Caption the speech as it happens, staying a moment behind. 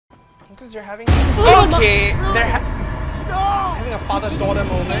Because they're having... Okay! They're having a father-daughter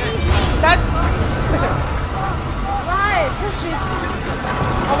moment. That's... Right, so she's...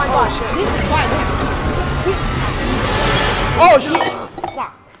 Oh my gosh, shit. this is why I don't have kids. Because kids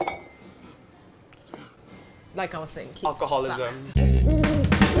suck. Like I was saying, kids alcoholism. suck.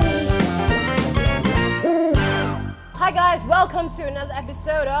 Hi guys, welcome to another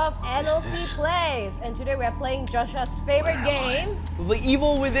episode of NOC Plays. And today we are playing Joshua's favorite game. The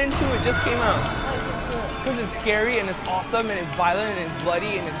Evil Within 2, it just came out. Why is it good? Because it's scary and it's awesome and it's violent and it's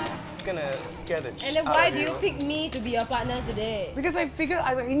bloody and it's gonna scare the shit And then out why of do you pick me to be your partner today? Because I figured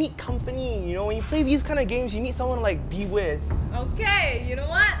I need company, you know? When you play these kind of games, you need someone to like be with. Okay, you know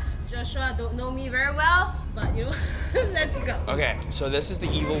what? Joshua don't know me very well, but you know, let's go. Okay, so this is the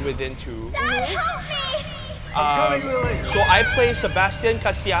Evil Within 2. Dad, help me! So I play Sebastian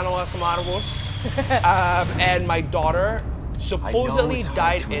Castellanos Amargos, and my daughter supposedly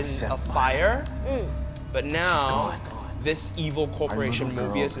died in a fire, but now this evil corporation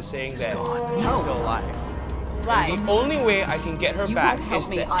Mobius is saying that she's still alive. Right. And the only way I can get her back is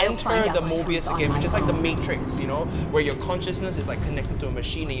to enter the Mobius again, which is like the Matrix, you know, where your consciousness is like connected to a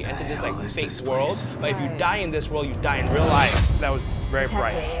machine and you enter this like fake world. But if you die in this world, you die in real life. That was very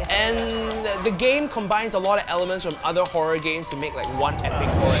bright. And the game combines a lot of elements from other horror games to make like one epic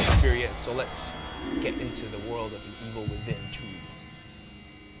horror experience. So let's get into the world of the Evil Within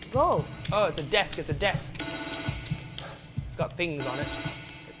 2. Go. Oh, it's a desk. It's a desk. It's got things on it.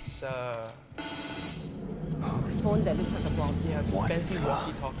 It's Phone that looks like a bomb. yeah, it's a fancy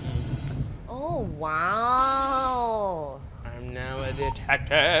walkie-talkie. Oh wow. I'm now a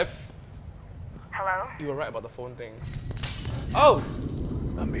detective. Hello? You were right about the phone thing. Oh!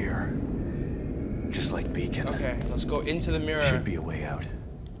 A mirror. Just like Beacon. Okay, let's go into the mirror. Should be a way out.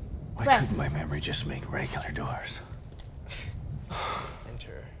 Why Press. couldn't my memory just make regular doors?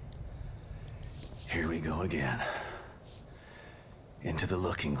 Enter. Here we go again. Into the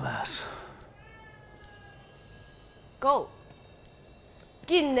looking glass. Go.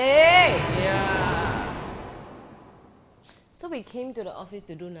 Gine. Yeah. So we came to the office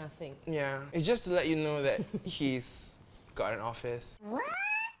to do nothing. Yeah. It's just to let you know that he's got an office. Where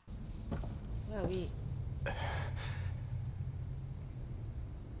are we?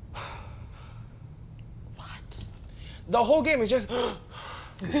 What? The whole game is just...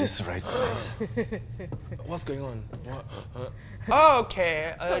 Is this the right place? What's going on? What? Oh,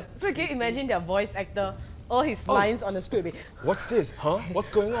 okay. So can you imagine their voice actor, all his lines on the script be, What's this? Huh? What's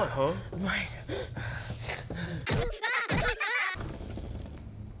going on? Huh? right.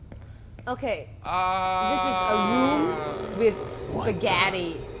 Okay, this is a room with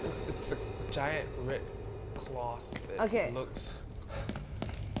spaghetti. It's a giant red cloth that Okay. looks...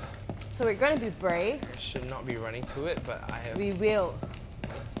 So we're gonna be brave. I should not be running to it, but I have We will.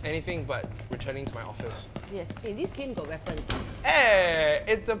 anything but returning to my office. Yes. Hey, this game got weapons. Hey,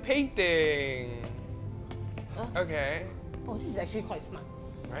 it's a painting. Okay, Oh, this is actually quite smart.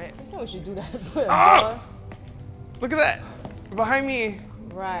 right? Next time we should do that. Put a Ah! door. Look at that. Behind me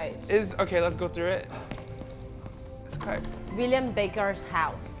Right. is okay. Let's go through it. It's quite. William Baker's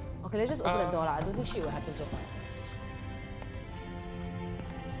house. Okay, let's just open the door. I don't think shit will happen so fast.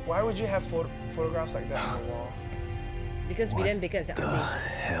 Why would you have photographs like that on the wall? Because William Baker is the The artist.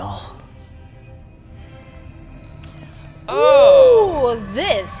 hell? Oh! Ooh,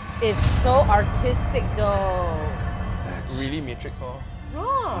 this is so artistic though. That's Really, Matrix all? one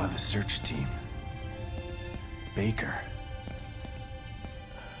Oh, of the search team. Baker.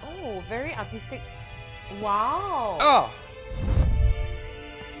 oh, very artistic. Wow. Oh!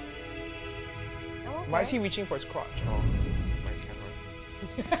 Okay. Why is he reaching for his crotch? Oh, it's my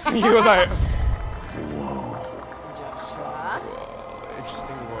camera. He was like, Joshua.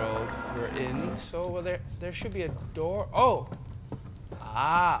 interesting world we're in. So well, there should be a door. Oh!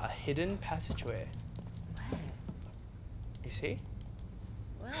 Ah, a hidden passageway. You see?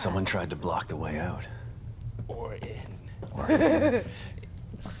 Someone tried to block the way out. Or in. Or in.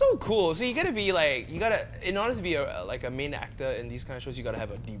 So cool. So you gotta be like, in order to be like a main actor in these kind of shows, you gotta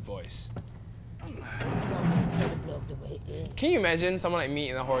have a deep voice. Someone tried to block the way in. Can you imagine someone like me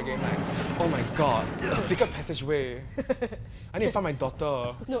in a horror game like, oh my god, a secret passageway. I need to find my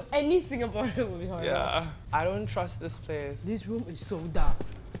daughter. No, any Singaporean would be horrible. Yeah. I don't trust this place. This room is so dark.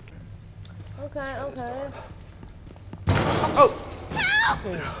 Okay, okay. Oh!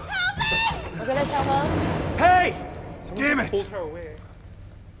 Okay, let's help her. Hey! Someone Damn just it! pulled her away.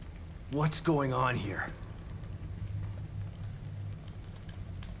 What's going on here?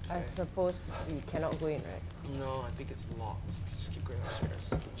 I suppose we cannot go in, right? No, I think it's locked. Let's just keep going upstairs.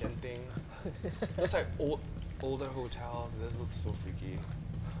 Genting. Looks like older hotels. This looks so freaky.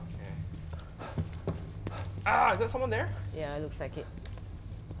 Okay. Ah, is there someone there? Yeah, it looks like it.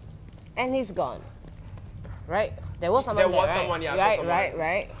 And he's gone. Right? There was someone there. There Was right? someone, yeah. I saw Right, someone.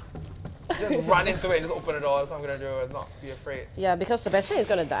 right. Just run into it and just open the door. That's what I'm gonna do. Let's not be afraid. Yeah, because Sebastian is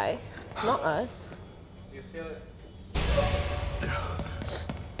gonna die, not us. You feel it?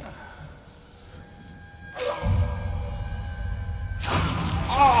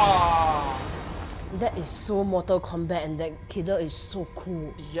 That is so Mortal Kombat, and that killer is so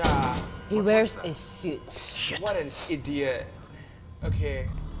cool. Yeah. He wears a suit. What an idiot. Okay.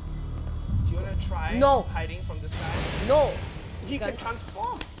 Do you wanna try No. hiding from this guy? No! He can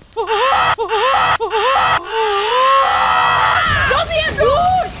transform. Don't be a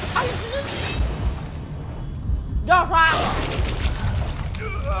douche! Joshua!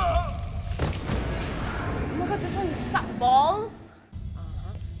 Oh my god, they're trying to suck balls?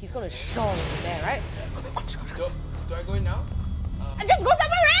 He's gonna show me there, right? Do I go in now? Just go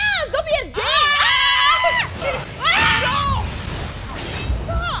somewhere else! Don't be a dick!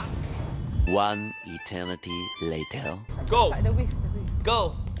 One eternity later. Go! Like the whiff.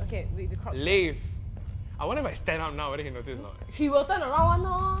 Go! Okay, we crouch. Leave. I wonder if I stand up now whether he notice or not. He will turn around,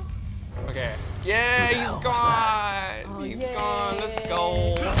 no? Okay. Yeah, he's gone! He's yay. gone. Let's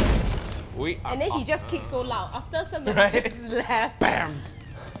go. We are And then he awesome. just kicked so loud. After somebody Right? just left. BAM!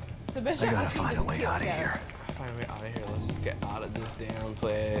 Sebastian I gotta asked him find to a way kill out of himself. here. Find a way out of here. Let's just get out of this damn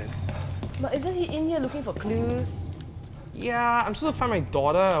place. But isn't he in here looking for clues? Yeah, I'm supposed to find my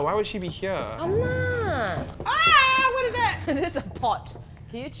daughter. Why would she be here? I'm not. Ah! What is that? There's a pot.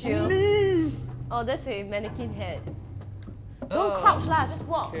 Can you chill? Oh, that's a mannequin head. Don't crouch lah, just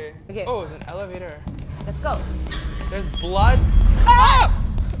walk. Okay. Okay, Oh, it's an elevator. let's go. There's blood. Ah!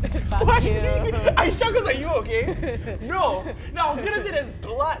 Fuck Why you. did you? Are you sure? Cause are you okay? No. No, I was gonna say there's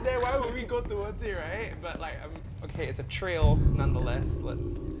blood there. Why would we go towards it, right? But like, okay, it's a trail nonetheless.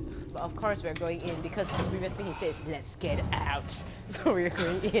 Let's. But of course we're going in because previously he says, let's get out. So we're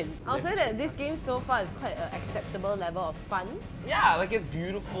going in. I'll say that this game so far is quite an acceptable level of fun. Yeah, like it's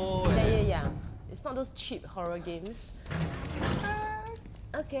beautiful. And Yeah. It's not those cheap horror games.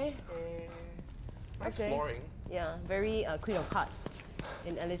 Okay. Nice Okay. flooring. Yeah, very Queen of Hearts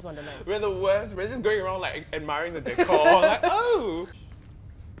in Alice Wonderland. We're the worst. We're just going around like admiring the decor. Like, oh.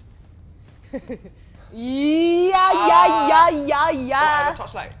 Yeah. The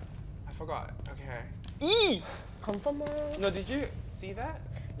torchlight. I forgot. Okay. E. Confirm. No, did you see that?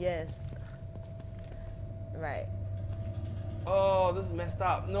 Yes. Right. Oh, this is messed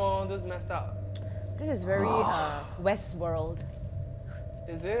up. No, this is messed up. This is very Westworld.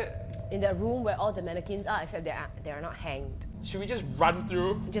 Is it? In that room where all the mannequins are, except they are not hanged. Should we just run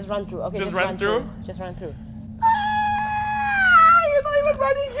through? Just run through. Okay, Just run through? Just run through. You're not even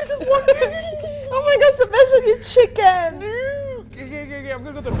running. You're just walking. Oh my god, Sebastian, you chicken! Okay, I'm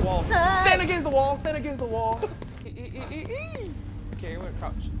gonna go to the wall. Stand against the wall. Stand against the wall. Okay, I'm gonna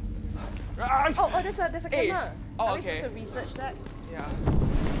crouch. Oh, there's a Hey. camera. Oh, Are we okay. supposed to research that? Yeah.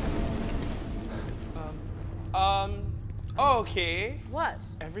 Okay. What?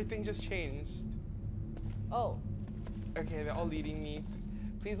 Everything just changed. Oh, Okay, they're all leading me.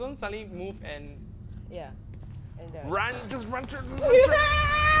 Please don't suddenly move and yeah. And run. Just run through. Just run through.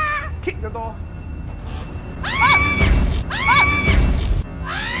 Kick the door.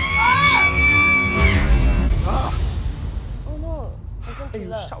 Oh no, handsome Hey, you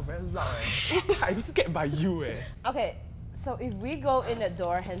killer. shout very loud. I'm scared by you. Okay, so if we go in the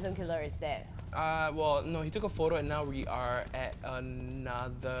door, handsome killer is there. Well, no, he took a photo and now we are at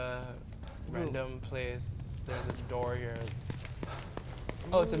another random place. There's a door here.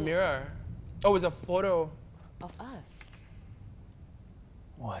 Oh, it's a mirror. Oh, it's a photo. Of us.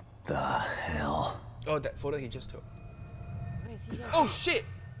 What the hell? Oh, that photo he just took. Where is he? Oh, shit!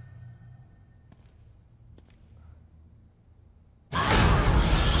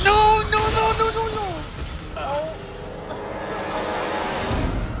 No!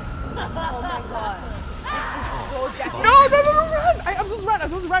 Oh my god. This is so jacked. No, run! I'm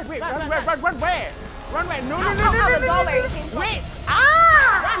supposed to run. Wait, run where? Run where? No. Out the door where you came from. Wait!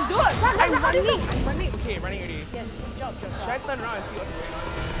 Run, do it! Run, I'm run, running. run. I'm running. Okay, running already. Yes, good job, Should Joshua. I turn around and see what's going on?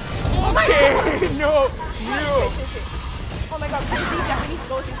 Okay, no. Shit. Oh my god, crazy Japanese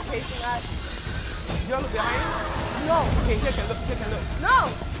ghost is chasing us. You wanna look behind? No. Okay, here can look. No!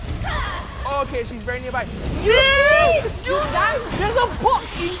 Oh, okay, she's very nearby. You done? There's a box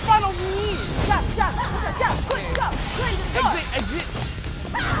in front of me. Jump. Good job. Go in the door. Exit.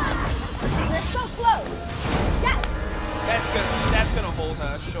 We're so close. Yes. That's gonna hold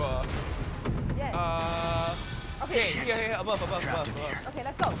her, sure. Yes. Okay, here, above. Okay,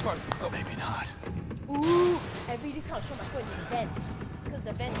 let's go. Of course, let's go. Maybe not. Ooh, every this kind of show must go in the vent. because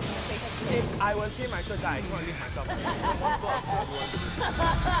the vent is the safest place. If I was him, I should die. I just want to leave myself.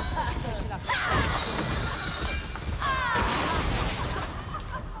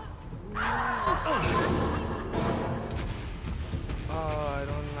 I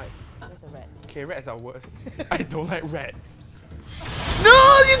don't like. There's a rat. Okay, rats are worse. I don't like rats.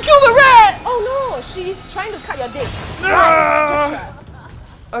 No, you killed the rat! Oh no, she's trying to cut your dick. No!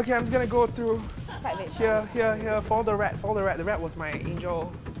 Okay, I'm just gonna go through. Sideways. Here. Follow the rat. Follow the rat. The rat was my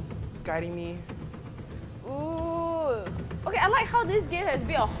angel. It's guiding me. Ooh. Okay, I like how this game has a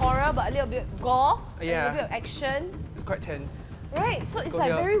bit of horror, but a little bit gore. Yeah. A little bit of action. It's quite tense. Right, so it's go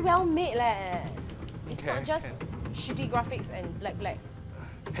like here. very well made leh. It's Okay, not just shitty graphics and black.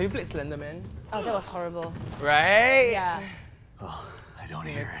 Have you played Slenderman? Oh, that was horrible. Right? Yeah. Oh, I don't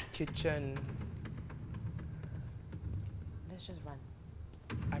hear it. Kitchen. Let's just run.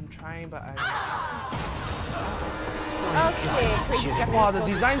 I'm trying, but I'm. Okay, crazy graphics. Wow, the goes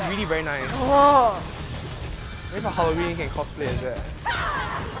design's back. really very nice. Oh. Maybe for Halloween you can cosplay as that.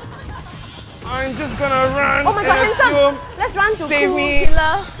 I'm just gonna run. Oh my god, and handsome! assume- Let's run to Save Cool me.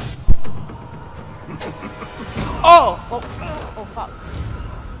 Killer. Oh! Oh fuck.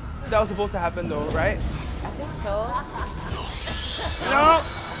 That was supposed to happen though, right? I think so. No!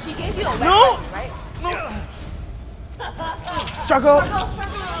 He gave you a weapon, No. right? No! Struggle!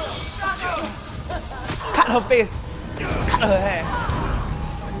 Cut her face! Cut her hair!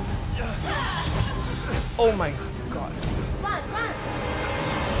 Oh my god. Run!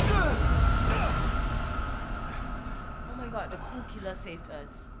 Oh my god, the Cool Killer saved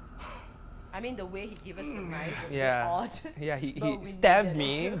us. I mean, the way he gave us the knife was Yeah. odd. Yeah, he But we stabbed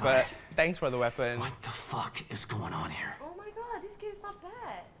needed me, but thanks for the weapon. What the fuck is going on here? Oh my god, this game's not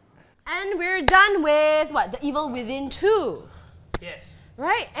bad. And we're done with what? The Evil Within 2. Yes.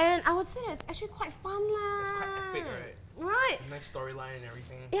 Right? And I would say that it's actually quite fun lah. It's quite epic, right? Right. Nice storyline and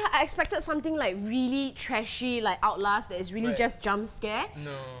everything. Yeah, I expected something like really trashy, like Outlast, that is really Right. just jump scare.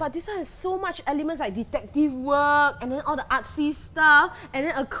 No. But this one has so much elements like detective work, and then all the artsy stuff, and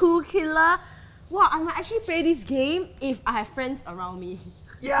then a cool killer. Wow, I might actually play this game if I have friends around me.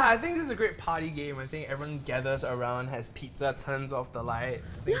 Yeah, I think this is a great party game. I think everyone gathers around, has pizza, turns off the lights.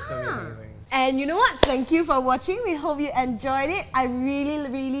 I think it's gonna be amazing. And you know what? Thank you for watching. We hope you enjoyed it. I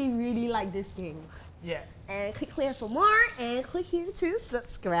really like this game. Yeah. And click here for more, and click here to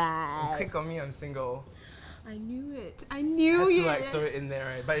subscribe. Click on me, I'm single. I knew it. I I knew have to you. like throw it in there,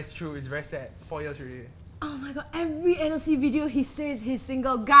 right? But it's true, it's very sad. 4 years already. Oh my god, every NOC video he says he's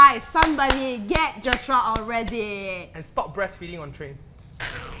single. Guys, somebody get Joshua already. And stop breastfeeding on trains.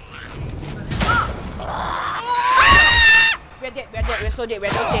 We're dead, we're so dead,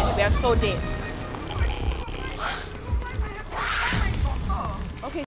 we're so dead.